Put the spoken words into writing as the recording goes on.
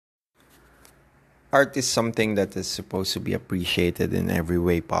Art is something that is supposed to be appreciated in every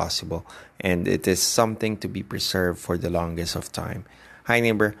way possible, and it is something to be preserved for the longest of time. Hi,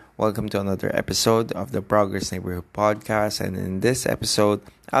 neighbor. Welcome to another episode of the Progress Neighborhood Podcast. And in this episode,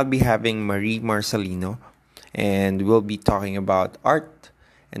 I'll be having Mari Marcelino, and we'll be talking about art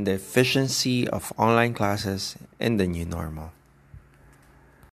and the efficiency of online classes in the new normal.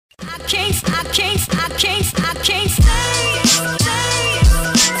 I can't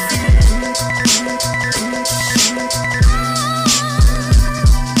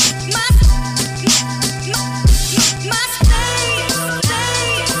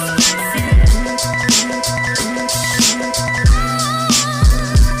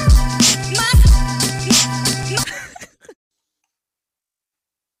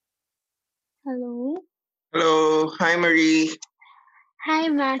Hello. Hello, hi Marie. Hi,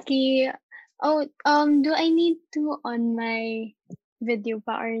 Maki. Oh, do I need to on my video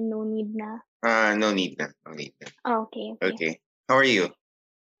pa or no need na? No need na, no need na. Oh, okay. Okay, how are you?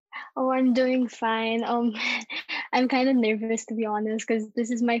 Oh, I'm doing fine. I'm kind of nervous to be honest because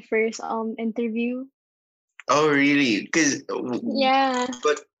this is my first interview. Oh, really? Yeah.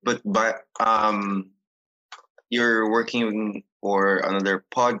 But you're working for another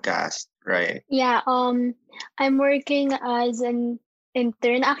podcast, right? Yeah, I'm working as an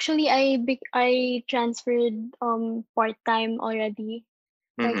intern. Actually, I transferred part-time already,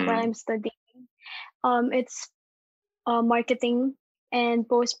 like while Mm-hmm. I'm studying. It's marketing and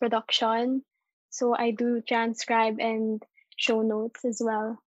post-production. So I do transcribe and show notes as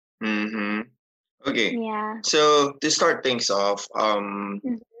well. Mm-hmm. Okay. Yeah. So to start things off,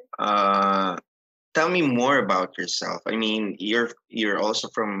 Mhm. uh, tell me more about yourself. I mean, you're also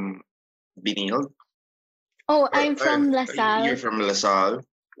from Binil, Oh, or, I'm or from you're LaSalle. from LaSalle.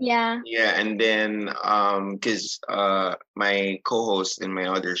 Yeah. Yeah, and then because my co-host in my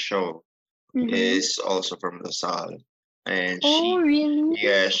other show Mm-hmm. is also from LaSalle, and Oh, really?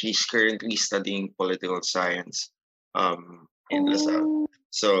 she's currently studying political science, in LaSalle. Oh.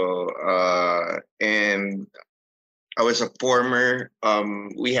 So and I was a former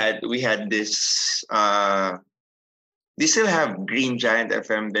we had this they still have Green Giant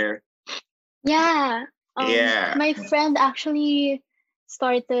FM there. Yeah. Yeah. My friend actually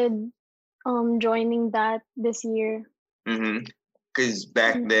started joining that this year. Mm-hmm. Because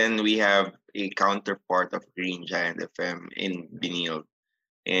back Mm. then we have a counterpart of Green Giant FM in Binil,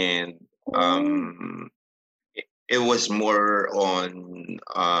 and Oh. um it was more on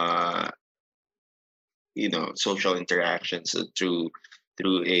social interactions through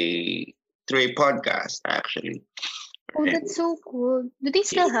a podcast actually. Oh, And that's so cool. Do they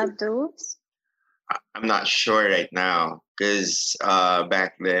still have those? I'm not sure right now because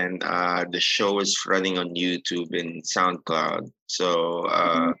back then the show was running on YouTube and SoundCloud. So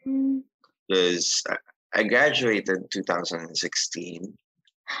Mm. because I graduated 2016.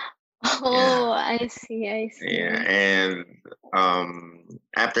 Yeah, Oh, I see, I yeah, see. and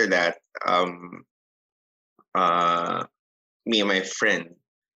after that, uh, me and my friend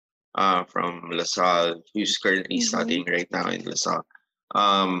from LaSalle, who's currently Mm-hmm. studying right now in LaSalle,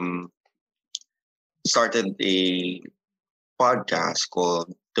 um, started a podcast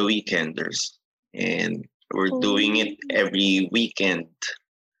called The Weekenders, and we're doing it Oh. every weekend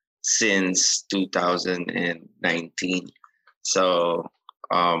since 2019. So,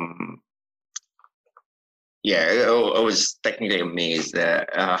 um, yeah, I was technically amazed that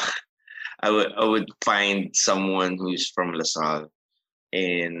I would find someone who's from LaSalle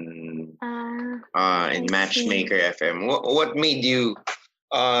in Ah, in I see. Matchmaker FM. What made you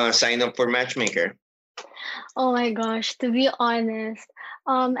sign up for Matchmaker? Oh my gosh, to be honest,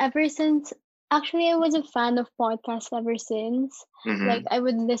 ever since actually I was a fan of podcasts ever since. Like Mm-hmm. I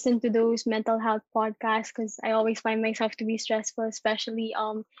would listen to those mental health podcasts because I always find myself to be stressful, especially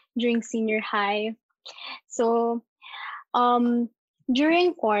during senior high. So um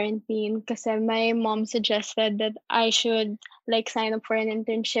during quarantine, because my mom suggested that I should like sign up for an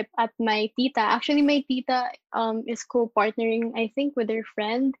internship at my tita. Actually, my tita is co-partnering, I think, with her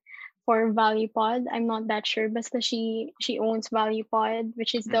friend for ValuePod. I'm not that sure, but she owns ValuePod,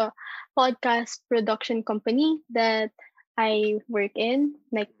 which is the podcast production company that I work in,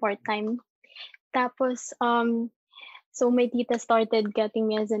 like part time. Tapos so my tita started getting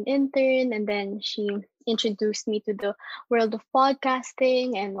me as an intern, and then she introduced me to the world of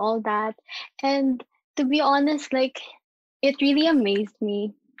podcasting and all that. And to be honest, like it really amazed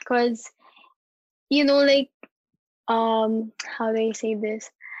me because like how do I say this?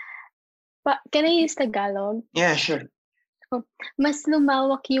 But can I use Tagalog? Yeah, sure. Oh, mas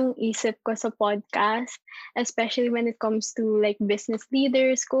lumawak yung isip ko sa podcast, especially when it comes to like business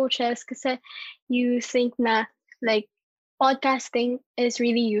leaders, coaches, kasi you think na like podcasting is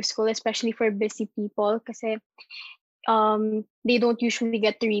really useful, especially for busy people, kasi they don't usually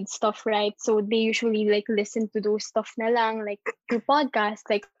get to read stuff, right? So they usually like listen to those stuff na lang, like through podcasts,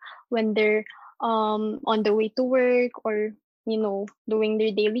 like when they're on the way to work, or doing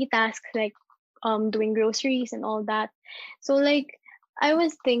their daily tasks, like doing groceries and all that. So like I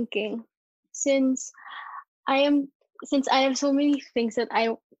was thinking, since I am since I have so many things that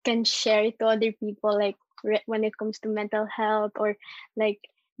I can share to other people, like when it comes to mental health, or like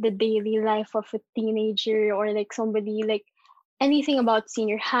the daily life of a teenager, or like somebody, like anything about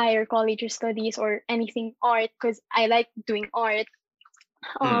senior high or college or studies, or anything art, because I like doing art.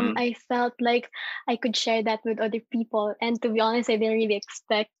 Mm-hmm. I felt like I could share that with other people, and to be honest, I didn't really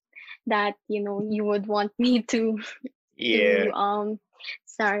expect that you would want me to Yeah.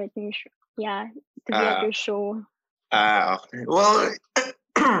 start your yeah, to be at Uh, your show. okay. Well,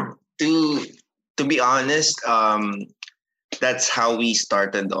 to to be honest, that's how we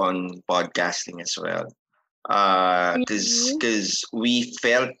started on podcasting as well. Cause, Really? cause we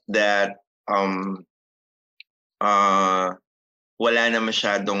felt that um uh wala na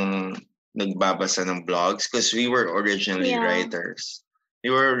masyadong nagbabasa ng blogs because we were originally Yeah. writers. We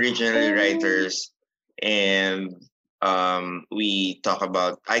were originally Oh. writers, and I talk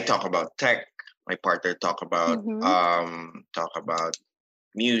about tech. My partner Mm-hmm. talk about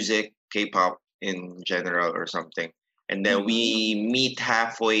music, K-pop in general or something. And then Mm-hmm. we meet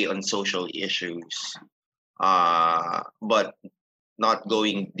halfway on social issues, but not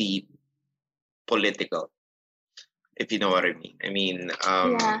going deep political, if you know what I mean. I mean,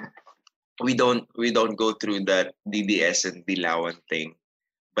 Yeah. we don't go through that DDS and Dilawan thing,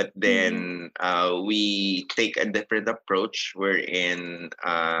 but Mm-hmm. then we take a different approach wherein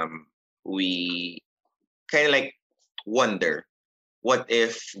we kind of like wonder, what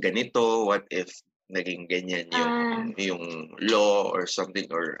if ganito, what if naging ganyan Ah. yung law or something,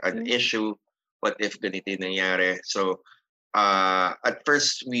 or an Mm. issue, what if ganito yung nangyari. So at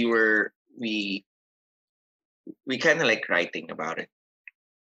first we kind of like writing about it.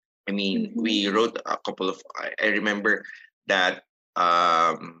 I mean, Mm-hmm. we wrote a couple of. I remember that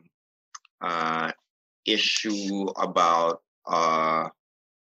um, uh, issue about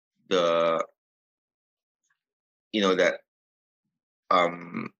the that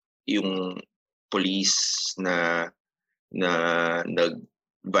um, yung police na nag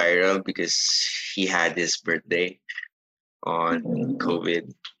viral because he had his birthday on Mm-hmm.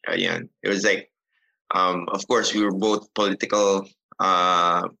 COVID. Ayan. It was like, of course, we were both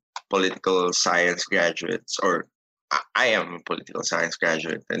uh, political science graduates, or I am a political science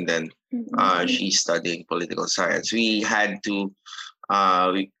graduate, and then Mm-hmm. she's studying political science. We had to,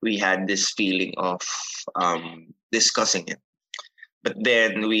 we had this feeling of discussing it, but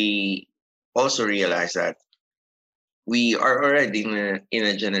then we also realized that we are already in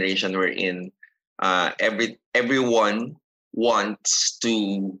a generation wherein everyone wants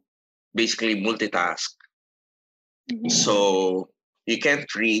to basically multitask. Mm-hmm. So you can't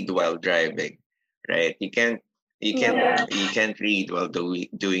read while driving, right? You can't Yeah. you can't read while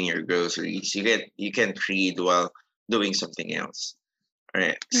doing your groceries. You can't read while doing something else.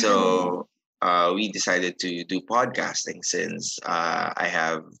 Right. Mm-hmm. So we decided to do podcasting since uh, I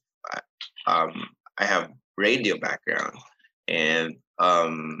have radio background, and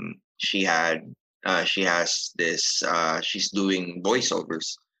she has this she's doing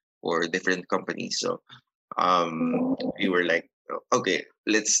voiceovers for different companies. So we were like, okay,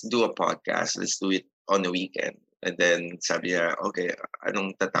 let's do a podcast. Let's do it on the weekend. And then sabi niya, okay,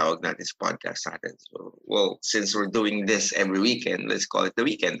 anong tatawag natin sa podcast natin? So, well, since we're doing this every weekend, let's call it the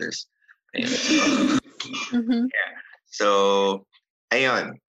Weekenders. Ayun. So, Mm-hmm. so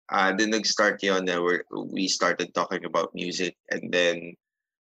ayun. Then nag-start yun na we started talking about music, and then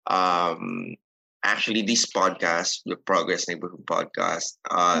um, actually this podcast, the Progress Neighborhood Podcast,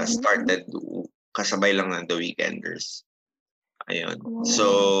 Mm-hmm. started kasabay lang ng The Weekenders. Ayun. Oh.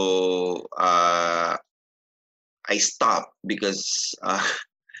 So, I stopped because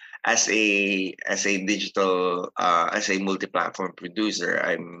as a multi-platform producer,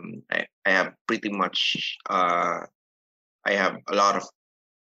 I have pretty much I have a lot of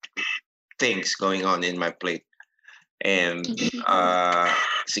things going on in my plate, and Mm-hmm.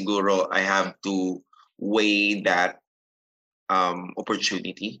 siguro I have to weigh that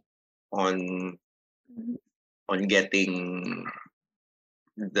opportunity on Mm-hmm. getting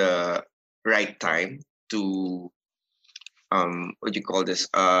the right time to what do you call this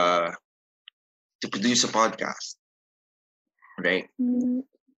to produce a podcast. right? Mm,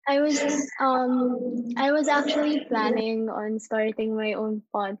 I was I was actually planning on starting my own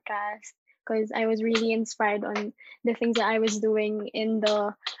podcast because I was really inspired on the things that I was doing in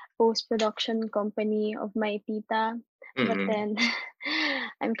the post production company of my tita. But Mm-mm. then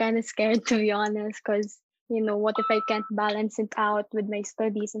I'm kind of scared, to be honest, because what if I can't balance it out with my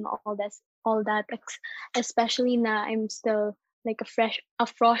studies and all that, especially now I'm still like a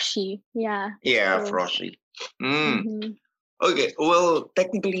froshy, yeah. Yeah, So. Frosty. Mm. Mm-hmm. Okay, well,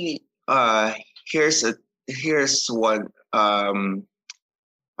 technically, here's one.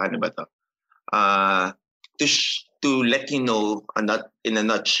 Paano ba to? Uh, to let you know, in a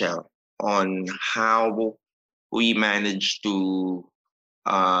nutshell, on how we manage to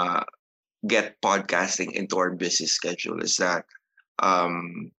uh get podcasting into our busy schedule is that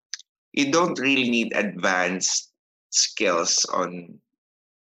um you don't really need advanced skills on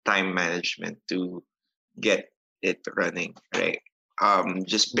time management to get it running, right?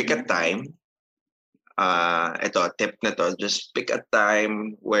 Just pick a time. Ito, tip na to. Just pick a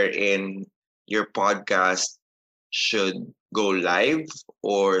time wherein your podcast should go live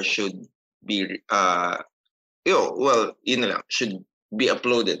or should be, yun na lang, should be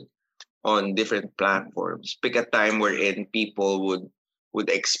uploaded on different platforms. Pick a time wherein people would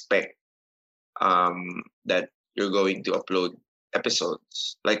expect that you're going to upload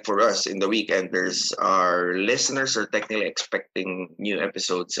episodes. Like for us in the weekend, there's our listeners are technically expecting new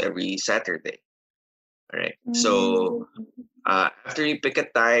episodes every Saturday. All right. So after you pick a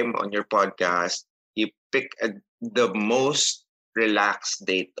time on your podcast, you pick the most relaxed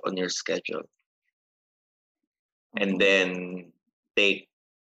date on your schedule, and Oh. then take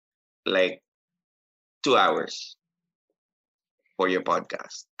like 2 hours for your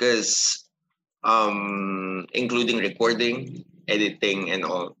podcast. Because including recording, editing, and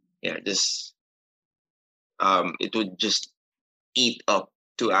all. Yeah, just it would just eat up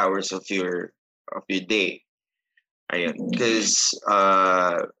 2 hours of your day. Ayun.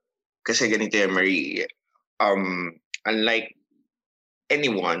 Kasi ganito yan, Marie. Unlike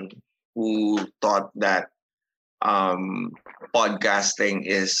anyone who thought that um podcasting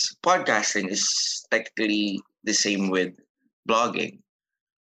is technically the same with blogging,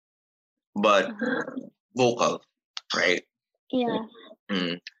 but Uh-huh. vocal, right? Yeah.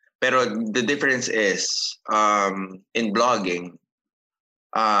 Mm. Pero the difference is, in blogging,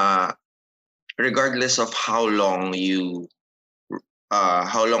 uh, regardless of how long is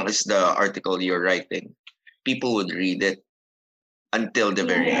the article you're writing, people would read it until the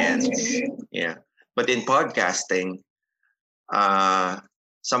very Yeah, end. that's true. Yeah. But in podcasting, uh,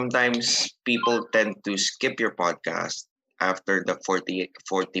 sometimes people tend to skip your podcast after the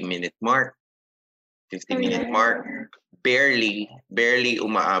 40 minute mark, fifty Oh, minute yeah. mark. Barely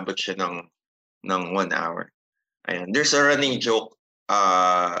umaabot siya ng 1 hour. Ayan. There's a running joke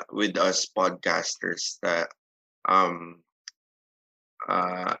with us podcasters that um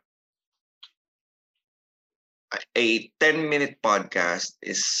uh, a 10-minute podcast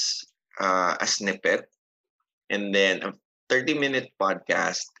is a snippet, and then a 30-minute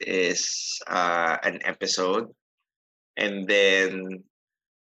podcast is an episode, and then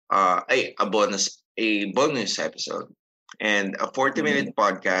a bonus episode, and a 40-minute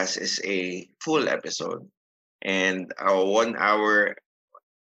podcast is a full episode, and a 1 hour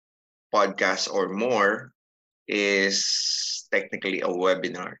podcast or more is technically a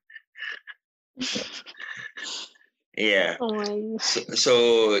webinar. Yeah. Oh my.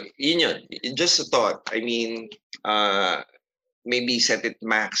 So yun yun. Just a thought. I mean, uh, maybe set it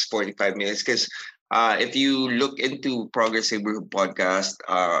max 45 minutes because if you look into Progress Neighborhood podcast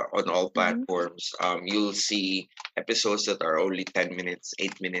on all Mhm. platforms, you'll see episodes that are only 10 minutes,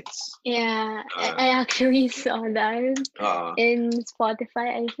 8 minutes. Yeah, I, Uh, I actually saw that uh, in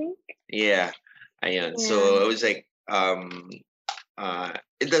Spotify, I think. yeah. Ayun. Yeah. So it was like,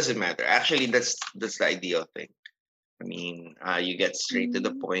 it doesn't matter. Actually, that's the ideal thing. I mean, you get straight to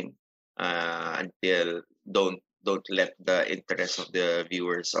the Mm, point until don't let the interest of the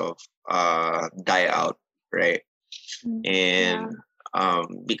viewers of die out, right? yeah.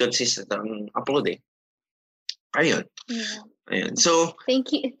 And be consistent on uploading. Ayun, Yeah. ayun. So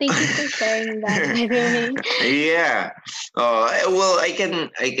Thank you for sharing that, by the way. yeah. Well, I can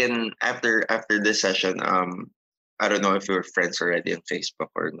after this session. I don't know if we're friends already on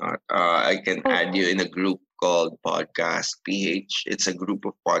Facebook or not. I can Oh, add you in a group called Podcast PH. It's a group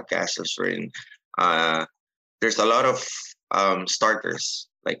of podcasters wherein uh, there's a lot of starters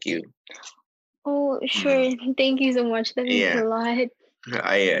like you. oh, Mhm. sure. Thank you so much. That means a Yeah, lot.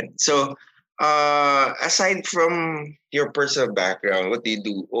 ayan. So, aside from your personal background, what do you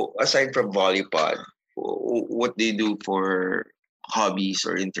do? Oh, aside from Volleyball, what do you do for hobbies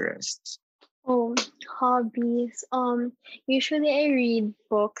or interests? Oh, hobbies. Usually I read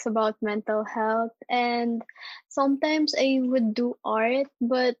books about mental health, and sometimes I would do art,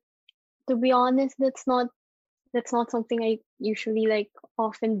 but to be honest, that's not something I usually like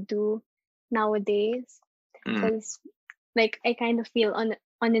often do nowadays, Mm. because like I kind of feel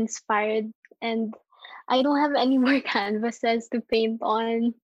uninspired, and I don't have any more canvases to paint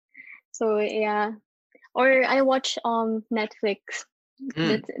on. So yeah. Or I watch Netflix.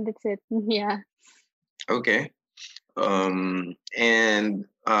 Mm. That's it. Yeah. Okay. And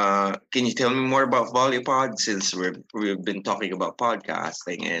can you tell me more about ValuePod, since we've been talking about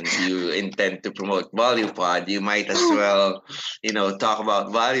podcasting and you intend to promote ValuePod? You might as well, talk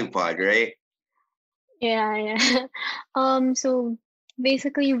about ValuePod, right? Yeah, yeah. So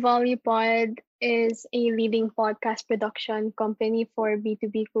basically, ValuePod is a leading podcast production company for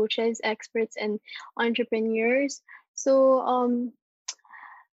B2B coaches, experts, and entrepreneurs. So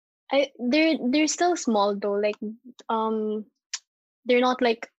they're still small though. Like um, they're not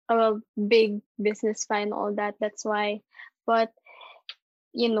like a big business and all that. That's why. But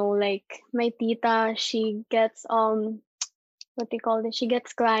like my tita, she gets what they call it. She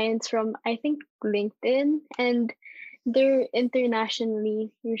gets clients from, I think, LinkedIn, and they're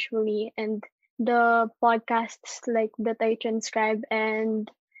internationally usually. And the podcasts like that I transcribe and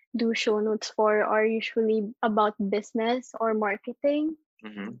do show notes for are usually about business or marketing.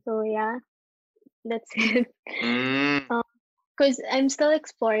 Mm-hmm. So yeah, that's it. Mm. Because I'm still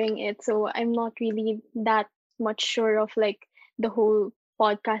exploring it, so I'm not really that much sure of like the whole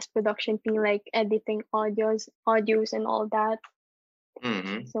podcast production thing, like editing audios and all that.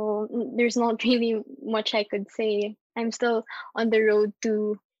 Mm-hmm. So there's not really much I could say. I'm still on the road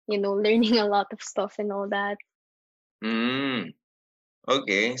to, learning a lot of stuff and all that. Mm.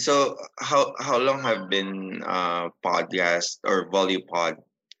 Okay. So how long have been podcast or ValuePod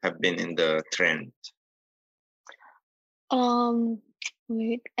have been in the trend? Um,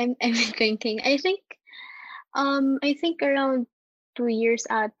 wait, I'm thinking. I think around 2 years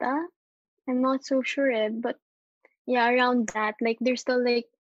ata. I'm not so sure, but yeah, around that. Like they're still like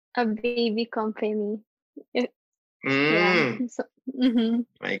a baby company. Eh, yeah. Mm. So, mm-hmm.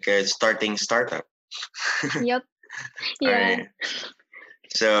 Like a startup. Yep. All Yeah. right.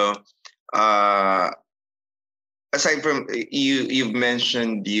 So, uh, aside from you've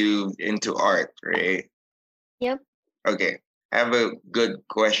mentioned you into art, right? Yep. Okay, I have a good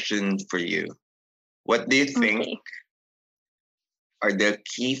question for you. What do you think Okay. are the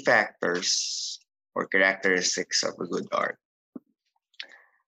key factors or characteristics of a good art?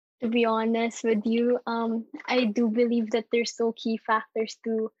 To be honest with you, I do believe that there's so key factors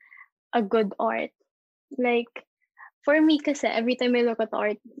to a good art. Like for me, kasi every time I look at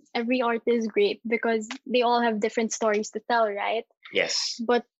art, every art is great because they all have different stories to tell, right? Yes.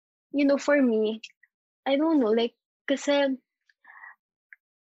 But for me, I don't know, like kasi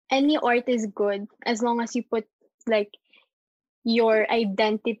any art is good as long as you put like your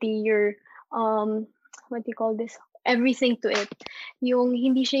identity, your what do you call this? Everything to it. Yung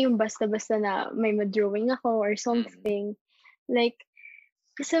hindi siya yung basta-basta na may ma-drawing ako or Mm. something. Like,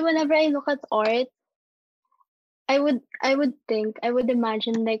 kasi whenever I look at art, I would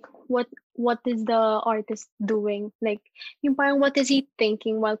imagine like what is the artist doing? Like, yung parang what is he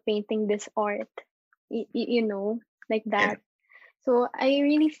thinking while painting this art? Like Yeah. that. So I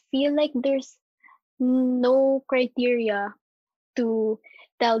really feel like there's no criteria to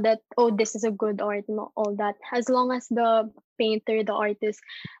tell that, oh, this is a good art and all that, as long as the painter, the artist,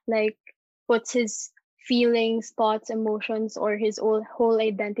 like puts his feelings, thoughts, emotions, or his whole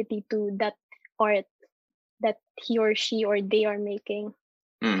identity to that art that he or she or they are making.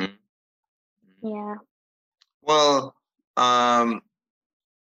 Hmm. Yeah. Well, ano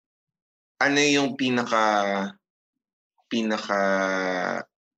yung pinaka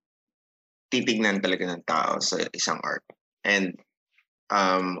titignan talaga ng tao sa isang art? And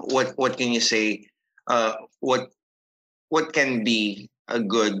what can you say? What can be a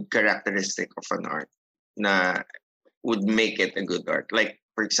good characteristic of an art na would make it a good art? Like,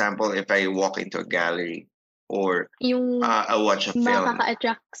 for example, if I walk into a gallery or Yung I watch a film,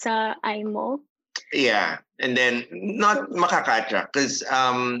 makaka-attract sa eye mo. yeah, and then not makaka-attract, because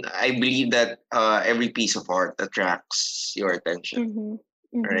I believe that every piece of art attracts your attention, Mm-hmm.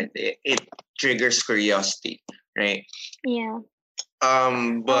 Mm-hmm. right? It triggers curiosity, right? Yeah.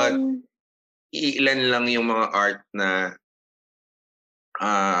 But Um. ilan lang yung mga art na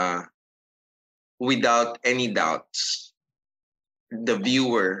uh, without any doubts, the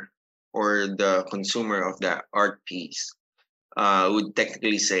viewer or the consumer of that art piece would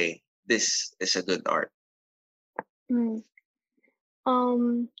technically say this is a good art? Mm.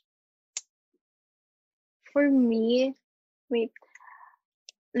 Um, for me, wait,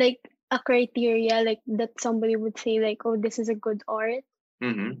 like a criteria like that somebody would say like, oh, this is a good art.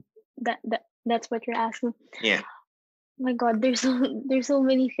 Mm-hmm. That's what you're asking. Yeah. My God, there's so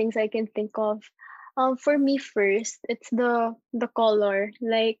many things I can think of. For me first, it's the color.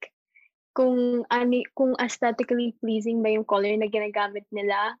 Like kung aesthetically pleasing ba yung color na ginagamit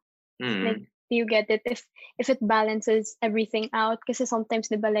nila. Like, Mm-hmm. do you get it? If it balances everything out, kasi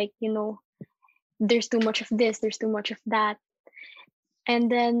sometimes, di ba, like, there's too much of this, there's too much of that. And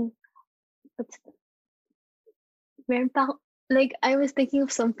then, what's, meron pa, like, I was thinking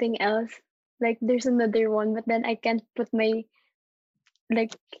of something else. Like, there's another one, but then I can't put my,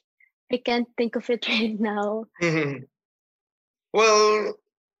 like, I can't think of it right now. Well,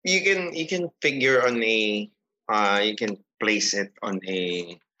 you can figure on a you can place it on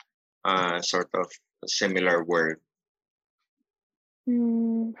a sort of similar word.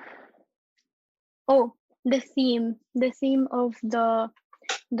 Hmm. Oh, the theme of the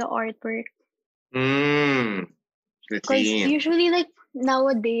artwork. Mm, the Because theme. usually, like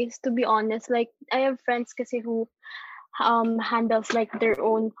nowadays, to be honest, like I have friends kasi who handles like their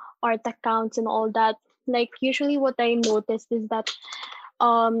own art accounts and all that. Like usually, what I noticed is that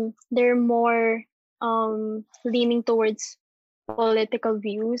they're more leaning towards political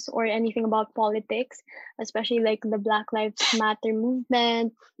views or anything about politics, especially like the Black Lives Matter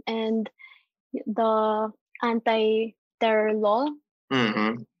movement and the anti-terror law.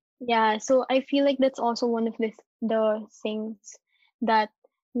 Mm-hmm. Yeah, so I feel like that's also one of the things that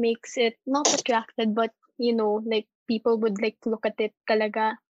makes it not attracted, but like people would like to look at it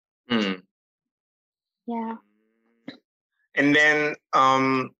talaga. Mm. Yeah. And then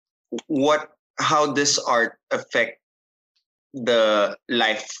what how does art affect the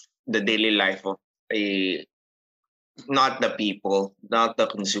daily life of a not the people, not the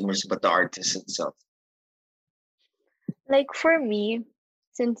consumers, but the artist itself? Like for me,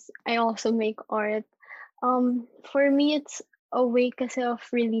 since I also make art, for me it's a way kasi of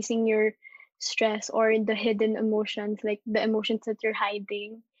releasing your stress or the hidden emotions, like the emotions that you're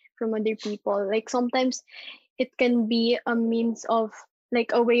hiding from other people. Like sometimes it can be a means of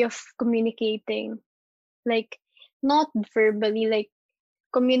like a way of communicating, like not verbally, like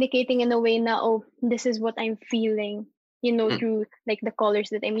communicating in a way na, oh, this is what I'm feeling, Mm. through like the colors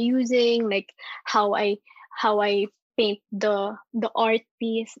that I'm using, like how I paint the art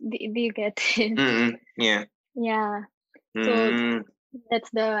piece. Do you get it? Mm-mm. Yeah. Yeah. So Mm. that's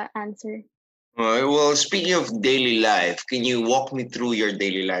the answer. Well, speaking of daily life, can you walk me through your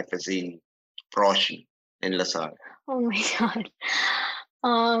daily life as a proshi in Lasal? Oh my god.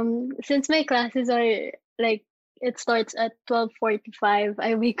 Since my classes are like it starts at 12:45,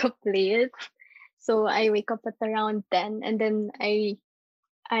 I wake up late. So I wake up at around 10 and then I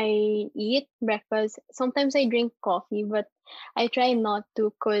eat breakfast. Sometimes I drink coffee, but I try not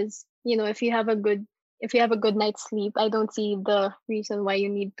to because if you have a good night's sleep, I don't see the reason why you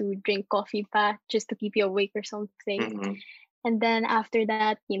need to drink coffee pa just to keep you awake or something. Mm-hmm. And then after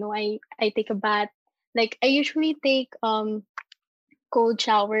that, I take a bath. Like I usually take cold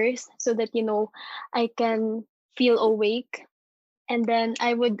showers so that I can feel awake. And then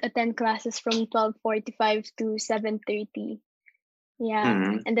I would attend classes from 12:45 to 7:30. Yeah.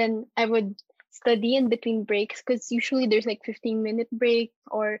 Mm-hmm. And then I would study in between breaks because usually there's like 15-minute break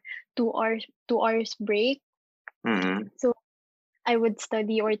or 2 hours break. Mm-hmm. So I would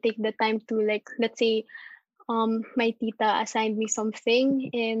study or take the time to, like, let's say my tita assigned me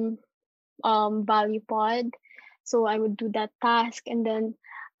something in value pod. So I would do that task and then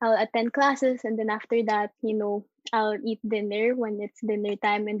I'll attend classes and then after that, I'll eat dinner when it's dinner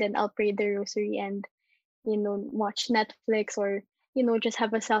time and then I'll pray the rosary and watch Netflix or just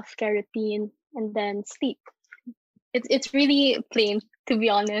have a self-care routine and then sleep. It's really plain, to be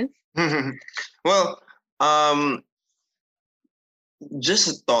honest. Well, um, just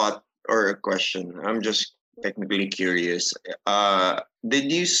a thought or a question. I'm just technically curious.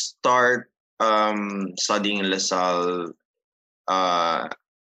 Did you start studying in LaSalle uh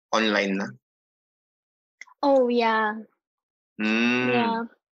online na? Oh yeah. Mm. Yeah.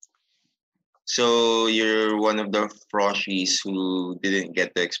 So you're one of the froshies who didn't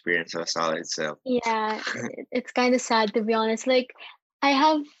get to experience LaSalle itself. Yeah, it's kind of sad, to be honest. Like I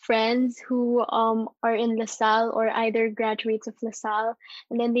have friends who are in LaSalle or either graduates of LaSalle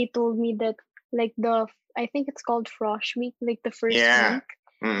and then they told me that like I think it's called Frosh Week, like the first Yeah. week,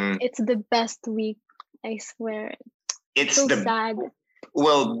 Mm. it's the best week, I swear. It's So the sad.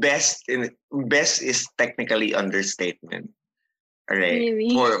 best is technically understatement. All right.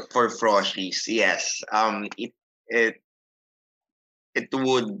 Really? For frosties, yes. It it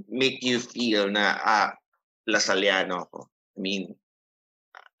would make you feel na Lasaliano ako. I mean,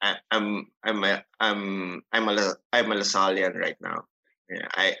 I'm a Lasallian right now. Yeah,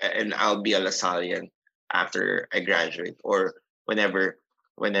 and I'll be a Lasallian after I graduate or whenever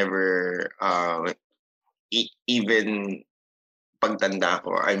even pagtanda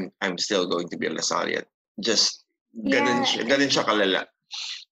ko, I'm still going to be a Lasallian. Just Yeah, ganun and siya kalala.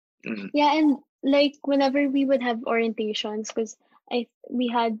 Mm. yeah, and like whenever we would have orientations, because we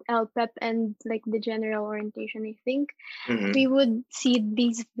had LPEP and like the general orientation, I think Mhm. we would see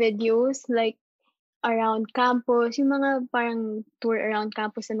these videos like around campus, yung mga parang tour around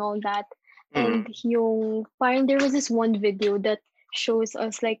campus and all that. And Mhm. yung parang there was this one video that shows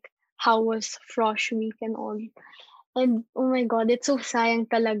us like how was Frosh Week and all. And oh my god, it's so sayang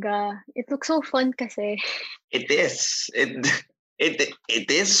talaga. It looks so fun kasi. It is.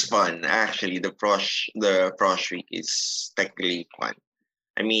 It is fun actually. The Frosh week is technically fun.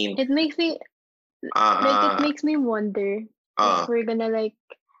 I mean, It makes me it uh, makes me wonder if uh, we're gonna like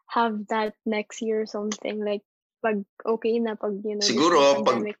have that next year or something like pag okay na pag this whole siguro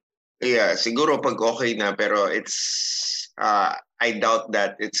pag pandemic. yeah, siguro pag okay na pero I doubt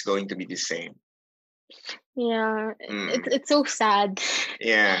that it's going to be the same. Yeah, Mm, it's so sad.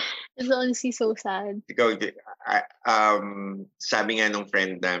 yeah. It's honestly so sad. Ikaw, sabi nga nung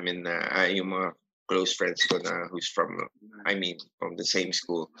friend namin na yung mga close friends ko na who's I mean, from the same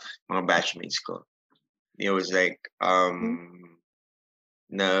school, mga batchmates ko. It was like, Hmm?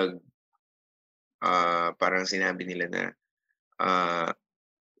 nag, parang sinabi nila na, uh,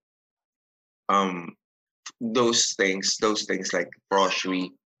 um, those things like Frosh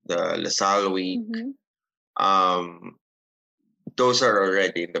Week, the LaSalle Week, Mm-hmm. um, those are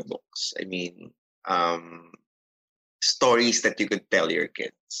already in the books. I mean, um, stories that you could tell your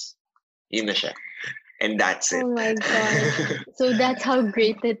kids. Yun na siya. And that's it. Oh my gosh. So that's how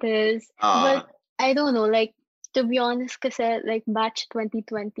great it is. uh, But I don't know, like to be honest, kasi like batch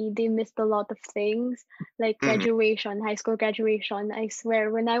 2020, they missed a lot of things, like mhm. graduation, high school graduation. I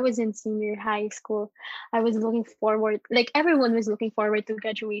swear, when I was in senior high school, I was looking forward, like everyone was looking forward to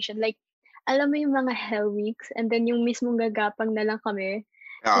graduation. Like, alam mo yung mga hell weeks, and then yung mismong gagapang na lang kami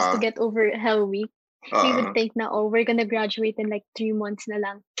just to uh, get over hell week. We would uh, think na, oh, we're gonna graduate in like 3 months na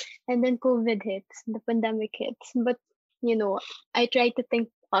lang. And then COVID hits, the pandemic hits. But, I try to think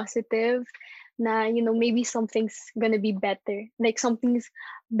positive na, maybe something's gonna be better. Like something's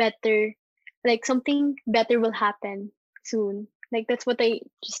better, like something better will happen soon. Like that's what I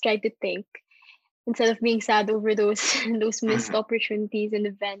just try to think instead of being sad over those those missed mhm. opportunities and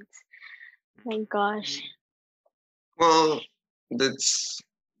events. My gosh. Well, that's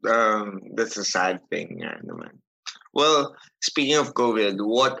a sad thing nga naman. Well, speaking of COVID,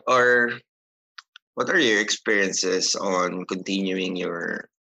 what are your experiences on continuing your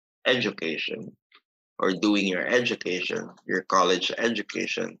education or doing your education, your college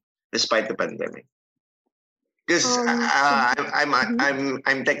education, despite the pandemic? Because To mhm.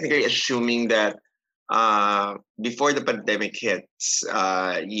 I'm technically assuming that before the pandemic hits,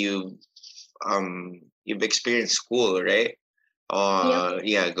 you've experienced school, right? Yep.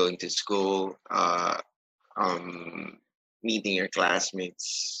 Yeah, going to school, um, meeting your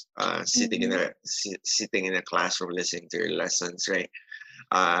classmates, Mm-hmm. sitting in a classroom, listening to your lessons, right?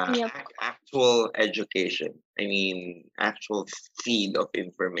 Yep. Actual education. I mean, actual feed of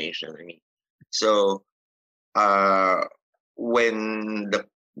information. I mean, so uh, when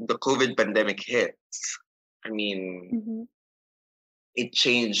the COVID pandemic hits, I mean, Mm-hmm. it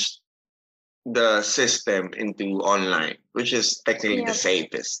changed the system into online, which is technically the Yep.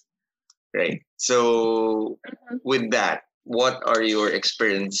 safest, right? So, Mhm. with that, what are your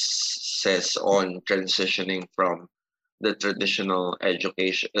experiences on transitioning from the traditional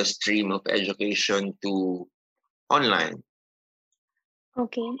education, the stream of education to online?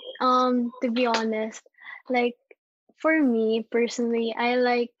 Okay. To be honest, like for me personally, I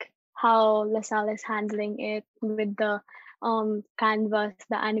like how LaSalle is handling it with the canvas,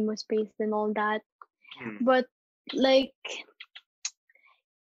 the animo space and all that. Mm, But like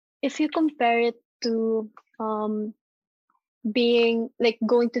if you compare it to um being like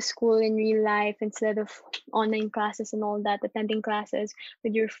going to school in real life instead of online classes and all that, attending classes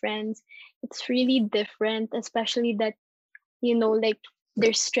with your friends, it's really different, especially that like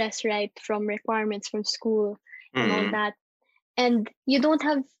there's stress, right, from requirements from school and all mm, that. And you don't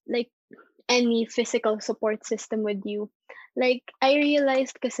have like any physical support system with you. Like I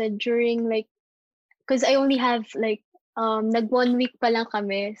realized because during like because I only have like nag 1 week pa lang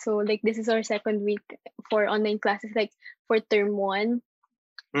kami. So like this is our second week for online classes, like for term 1.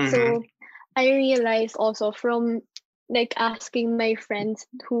 Mm-hmm. So I realized also from like asking my friends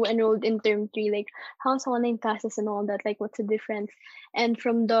who enrolled in term 3, like how's online classes and all that, like what's the difference? And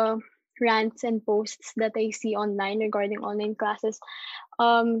from the rants and posts that I see online regarding online classes,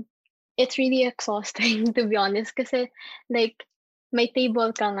 um, it's really exhausting to be honest. Kasi like may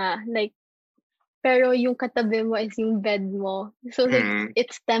table ka nga, like pero yung katabi mo is yung bed mo. So like Mm-hmm.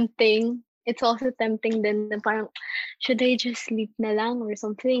 it's tempting. It's also tempting din na parang should I just sleep na lang or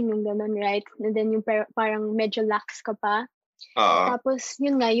something, yung ganun, right? And then yung parang medyo lax ka pa. Uh, Tapos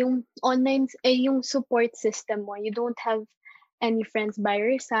yun nga yung yung support system mo. You don't have any friends by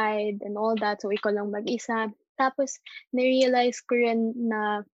your side and all that. So ikaw lang mag-isa. Tapos na-realize ko rin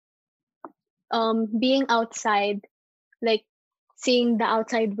na being outside, like seeing the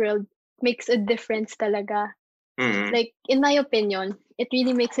outside world makes a difference talaga. mm-hmm. Like in my opinion, it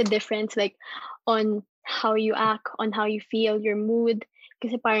really makes a difference, like on how you act, on how you feel, your mood.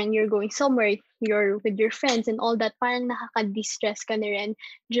 Kasi parang you're going somewhere, you're with your friends and all that, parang nakaka-distress ka na rin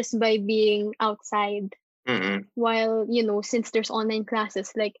just by being outside. Mm-hmm. While, since there's online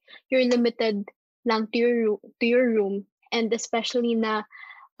classes, like you're limited lang to your room, and especially na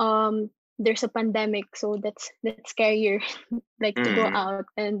there's a pandemic, so that's scarier, like to go Mm-hmm. out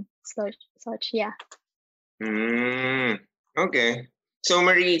and such, yeah. Mm. Okay. So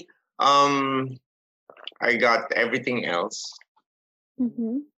Marie, um, I got everything else.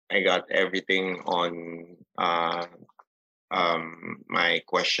 Mm-hmm. I got everything on my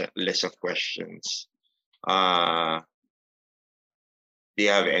question list of questions. Uh, do you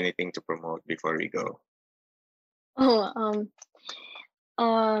have anything to promote before we go? Oh,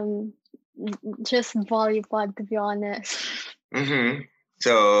 um, just volleyball, to be honest. Mm-hmm.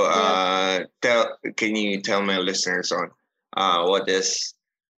 So, Yep. can you tell my listeners on what is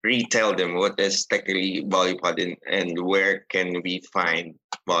retell them what is technically Volleyball and where can we find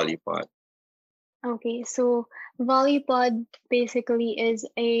Volleyball? Okay, so Volleypod basically is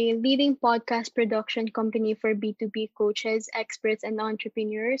a leading podcast production company for B2B coaches, experts, and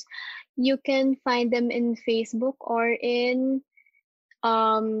entrepreneurs. You can find them in Facebook or in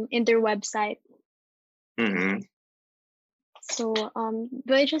their website. Mm-hmm. So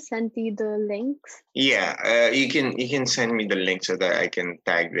do I just send you the links? Yeah, you can send me the link so that I can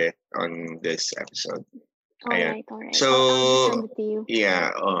tag it on this episode. All Ayan. right, all right. I'll just send So it to you.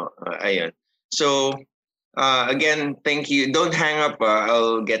 yeah, ayan. So again, thank you. Don't hang up.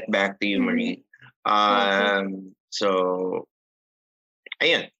 I'll get back to you, Mm-hmm. Marie. Okay. So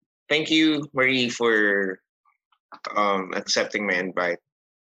ayan. Thank you, Marie, for accepting my invite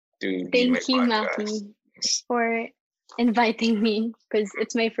to be my Thank you, podcast. Maki, for inviting me because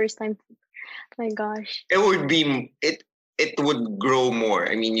it's my first time. My gosh. It would be it would grow more.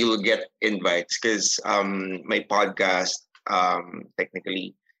 I mean, you'll get invites because my podcast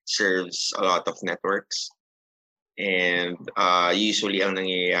technically serves a lot of networks. And usually ang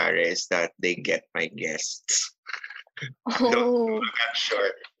nangyayari is that they get my guests. So, Oh. I'm sure.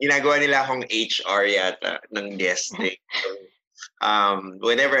 Ginagawa nila akong HR yata ng guesting. So,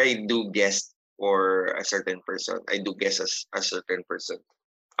 whenever I do guest for a certain person, I do guest as a certain person.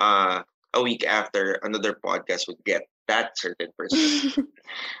 Uh, a week after, another podcast would get that certain person.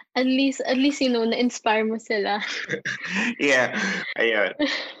 At least na-inspire mo sila. Yeah, ayun.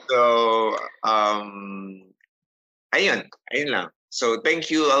 So, ayun lang. So, thank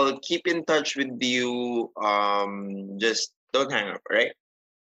you. I'll keep in touch with you. Just don't hang up, right?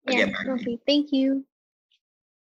 I'll Yeah, get back to you. okay. Thank you.